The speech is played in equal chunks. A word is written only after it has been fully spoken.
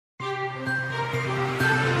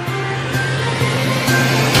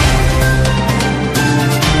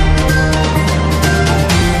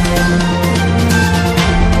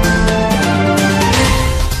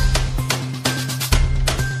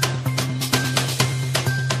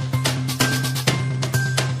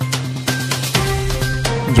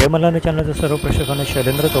जय मल्हार चॅनलच्या सर्व प्रेक्षकांना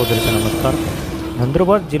शैलेंद्र चौधरीचा नमस्कार।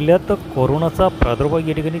 नंदुरबार जिल्ह्यात कोरोनाचा प्रादुर्भाव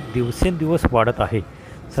या ठिकाणी दिवसेंदिवस वाढत आहे।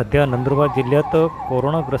 सध्या नंदुरबार जिल्ह्यात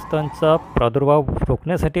कोरोनाग्रस्तांचा प्रादुर्भाव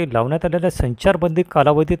रोखण्यासाठी लावण्यात आलेल्या संचारबंदी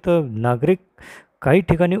कालावधीत नागरिक काही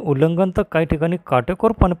ठिकाणी उल्लंघन तर काही ठिकाणी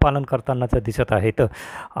काटेकोरपणे पालन करतानाच दिसत आहेत।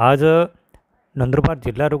 आज नंदुरबार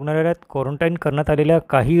जिल्हा रुग्णालयात क्वारंटाईन करण्यात आलेल्या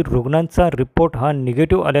काही रुग्णांचा रिपोर्ट हा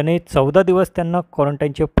निगेटिव्ह आल्याने 14 दिवस त्यांना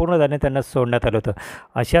क्वारंटाईनचे पूर्ण झाल्याने त्यांना सोडण्यात आलं होतं।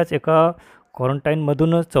 अशाच एका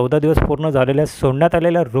क्वारंटाईनमधून 14 दिवस पूर्ण झालेल्या सोडण्यात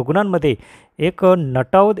आलेल्या रुग्णांमध्ये एक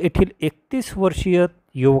नटावद येथील 31 वर्षीय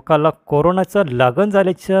युवकाला कोरोनाचा लागण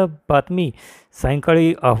झाल्याची बातमी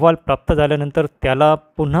सायंकाळी अहवाल प्राप्त झाल्यानंतर त्याला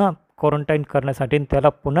पुन्हा क्वारंटाईन करण्यासाठी आणि त्याला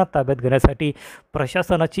पुन्हा ताब्यात घेण्यासाठी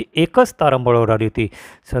प्रशासनाची एकच तारंबळ उडाली होती।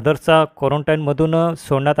 सदरचा क्वारंटाईनमधून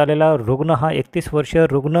सोडण्यात आलेला रुग्ण हा 31 वर्षीय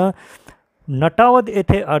रुग्ण नटावद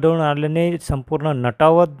येथे आढळून आल्याने संपूर्ण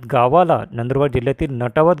नटावद गावाला नंदुरबार जिल्ह्यातील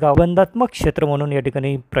नटावद गाव बंधात्मक क्षेत्र म्हणून या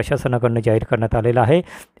ठिकाणी प्रशासनाकडून जाहीर करण्यात आलेलं आहे।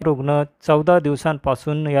 रुग्ण 14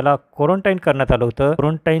 दिवसांपासून याला क्वारंटाईन करण्यात आलं होतं।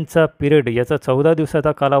 क्वारंटाईनचा पिरियड याचा 14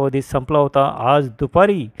 दिवसाचा कालावधी संपला होता। आज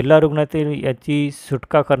दुपारी जिल्हा रुग्णालयातील याची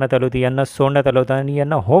सुटका करण्यात आली होती, यांना सोडण्यात आलं होतं आणि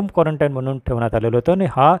यांना होम क्वारंटाईन म्हणून ठेवण्यात आलेलं होतं आणि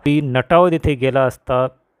हा नटावद येथे गेला असता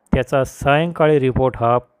त्याचा सायंकाळी रिपोर्ट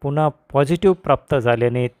हा पुन्हा पॉझिटिव्ह प्राप्त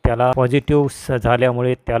झाल्याने त्याला पॉझिटिव्ह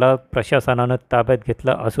झाल्यामुळे त्याला प्रशासनानं ताब्यात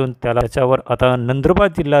घेतलं असून त्याच्यावर आता नंदुरबार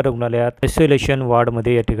जिल्हा रुग्णालयात आयसोलेशन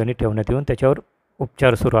वॉर्डमध्ये या ठिकाणी ठेवण्यात येऊन त्याच्यावर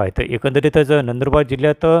उपचार सुरू आहेत। एकंदरीतच नंदुरबार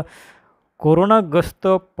जिल्ह्यात कोरोनाग्रस्त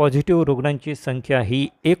पॉझिटिव्ह रुग्णांची संख्या ही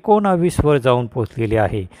 19 वर जाऊन पोहोचलेली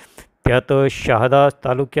आहे। त्यात शहादा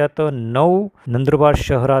तालुक्यात 9, नंदुरबार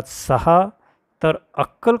शहरात 6 तर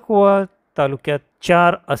अक्कलकुवा तालुक्यात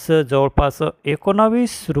 4 असं जवळपास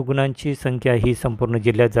 19 रुग्णांची संख्या ही संपूर्ण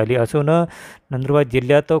जिल्ह्यात झाली असून नंदुरबार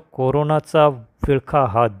जिल्ह्यात कोरोनाचा विळखा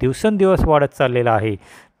हा दिवसेंदिवस वाढत चाललेला आहे।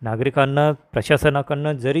 नागरिकांना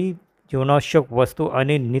प्रशासनाकडून जरी जीवनावश्यक वस्तू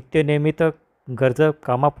आणि नित्यनियमित गरजा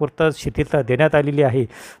कामापुरता शिथिलता देण्यात आलेली आहे,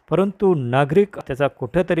 परंतु नागरिक त्याचा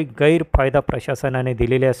कुठेतरी गैरफायदा प्रशासनाने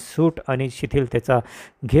दिलेल्या सूट आणि शिथिलतेचा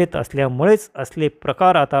घेत असल्यामुळेच असले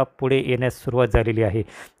प्रकार आता पुढे येण्यास सुरुवात झालेली आहे।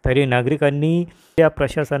 तरी नागरिकांनी त्या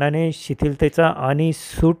प्रशासनाने शिथिलतेचा आणि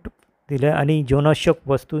सूट दिल्या आणि जीवनावश्यक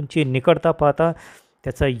वस्तूंची निकटता पाहता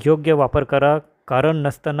त्याचा योग्य वापर करा। कारण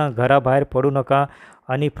नसताना घराबाहेर पडू नका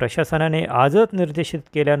आणि प्रशासनाने आजच निर्देशित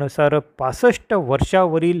केल्यानुसार 65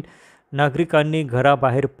 वर्षावरील नागरिकांनी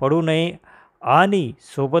घराबाहेर पडू नये आणि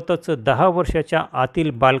सोबतच 10 वर्षाच्या आतील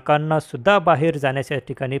बालकांनासुद्धा बाहेर जाण्याच्या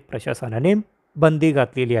ठिकाणी प्रशासनाने बंदी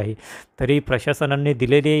घातलेली आहे। तरी प्रशासनाने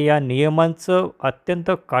दिलेल्या या नियमांचं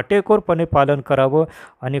अत्यंत काटेकोरपणे पालन करावं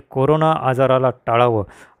आणि कोरोना आजाराला टाळावं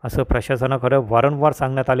असं प्रशासनाकडे वारंवार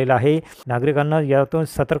सांगण्यात आलेलं आहे। नागरिकांना यातून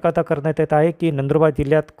सतर्कता करण्यात येत आहे की नंदुरबार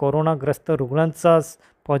जिल्ह्यात कोरोनाग्रस्त रुग्णांचा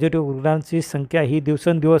पॉझिटिव्ह रुग्णांची संख्या ही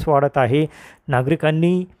दिवसेंदिवस वाढत आहे।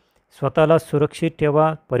 नागरिकांनी स्वतःला सुरक्षित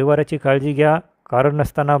ठेवा, परिवाराची काळजी घ्या, कारण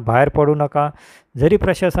नसताना बाहेर पडू नका। जरी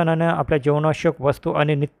प्रशासनाने आपल्या जीवनावश्यक वस्तू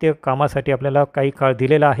आणि नित्य कामासाठी आपल्याला काही काळ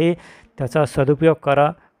दिलेला आहे त्याचा सदुपयोग करा।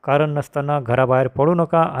 कारण नसताना घराबाहेर पडू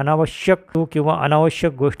नका। अनावश्यक किंवा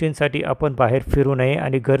अनावश्यक गोष्टींसाठी आपण बाहेर फिरू नये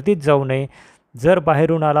आणि गर्दीत जाऊ नये। जर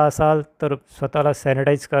बाहेरून आला असाल तर स्वतःला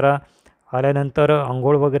सॅनिटाईज करा। आल्यानंतर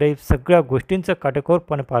अंघोळ वगैरे सगळ्या गोष्टींचं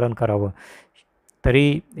काटेकोरपणे पालन करावं।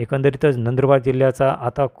 तरी एकंदरीतच नंदुरबार जिल्ह्याचा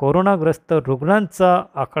आता कोरोनाग्रस्त रुग्णांचा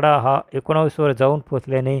आकडा हा 19 वर जाऊन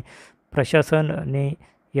पोचल्याने प्रशासनाने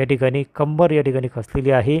या ठिकाणी कंबर या ठिकाणी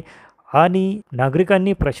कसलेली आहे आणि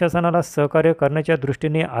नागरिकांनी प्रशासनाला सहकार्य करण्याच्या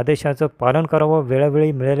दृष्टीने आदेशाचं पालन करावं,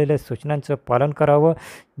 वेळोवेळी मिळालेल्या सूचनांचं पालन करावं,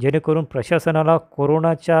 जेणेकरून प्रशासनाला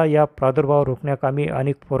कोरोनाच्या या प्रादुर्भाव रोखण्याकामी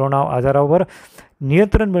आणि कोरोना आजारावर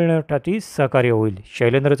नियंत्रण मिळवण्यासाठी सहकार्य होईल।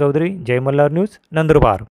 शैलेंद्र चौधरी, जय मल्हार न्यूज,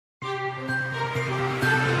 नंदुरबार।